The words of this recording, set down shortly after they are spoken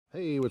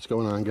Hey, what's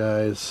going on,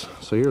 guys?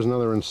 So here's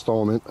another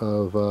installment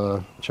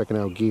of checking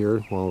out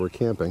gear while we're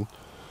camping.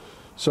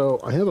 So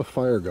I have a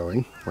fire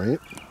going, right?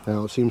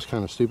 Now it seems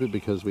kind of stupid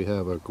because we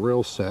have a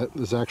grill set.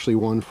 This is actually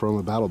one from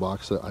a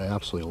BATTLBOX that I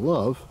absolutely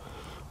love,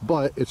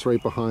 but it's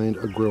right behind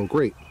a grill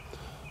grate.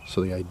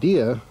 So the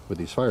idea with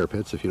these fire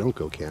pits, if you don't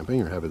go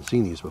camping or haven't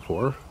seen these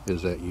before,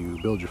 is that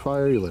you build your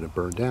fire, you let it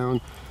burn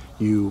down,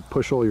 you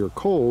push all your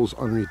coals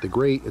underneath the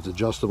grate. It's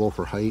adjustable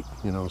for height,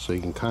 you know, so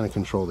you can kind of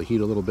control the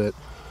heat a little bit.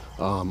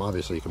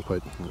 Obviously you can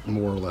put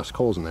more or less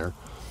coals in there,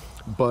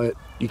 but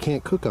you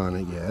can't cook on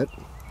it yet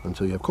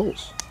until you have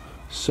coals.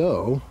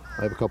 So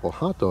I have a couple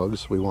hot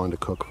dogs we wanted to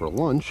cook for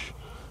lunch.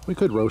 We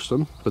could roast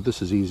them, but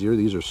this is easier.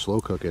 These are slow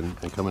cooking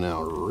and coming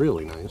out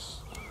really nice.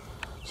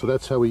 So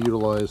that's how we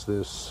utilize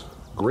this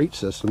grate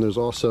system. There's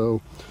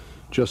also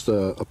just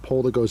a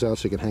pole that goes out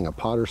so you can hang a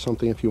pot or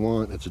something if you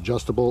want. It's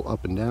adjustable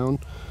up and down.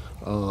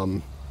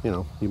 You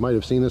know, you might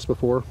have seen this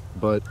before,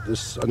 but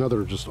this is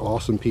another just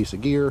awesome piece of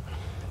gear.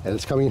 And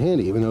it's coming in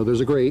handy, even though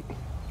there's a grate.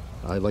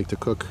 I like to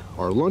cook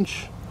our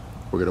lunch.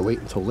 We're gonna wait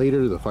until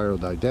later, the fire will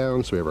die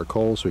down, so we have our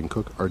coals so we can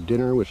cook our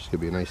dinner, which is gonna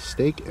be a nice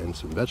steak and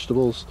some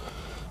vegetables.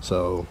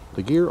 So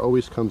the gear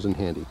always comes in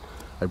handy.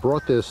 I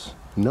brought this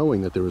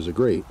knowing that there was a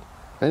grate.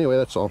 Anyway,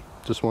 that's all.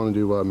 Just wanted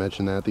to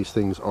mention that. These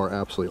things are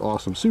absolutely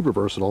awesome, super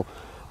versatile.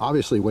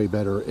 Obviously way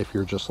better if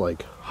you're just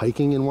like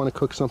hiking and wanna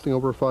cook something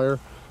over a fire.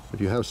 If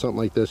you have something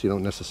like this, you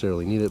don't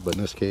necessarily need it, but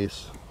in this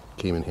case,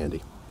 it came in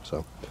handy.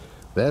 So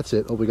that's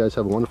it. Hope you guys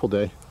have a wonderful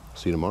day.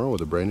 See you tomorrow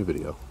with a brand new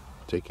video.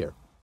 Take care.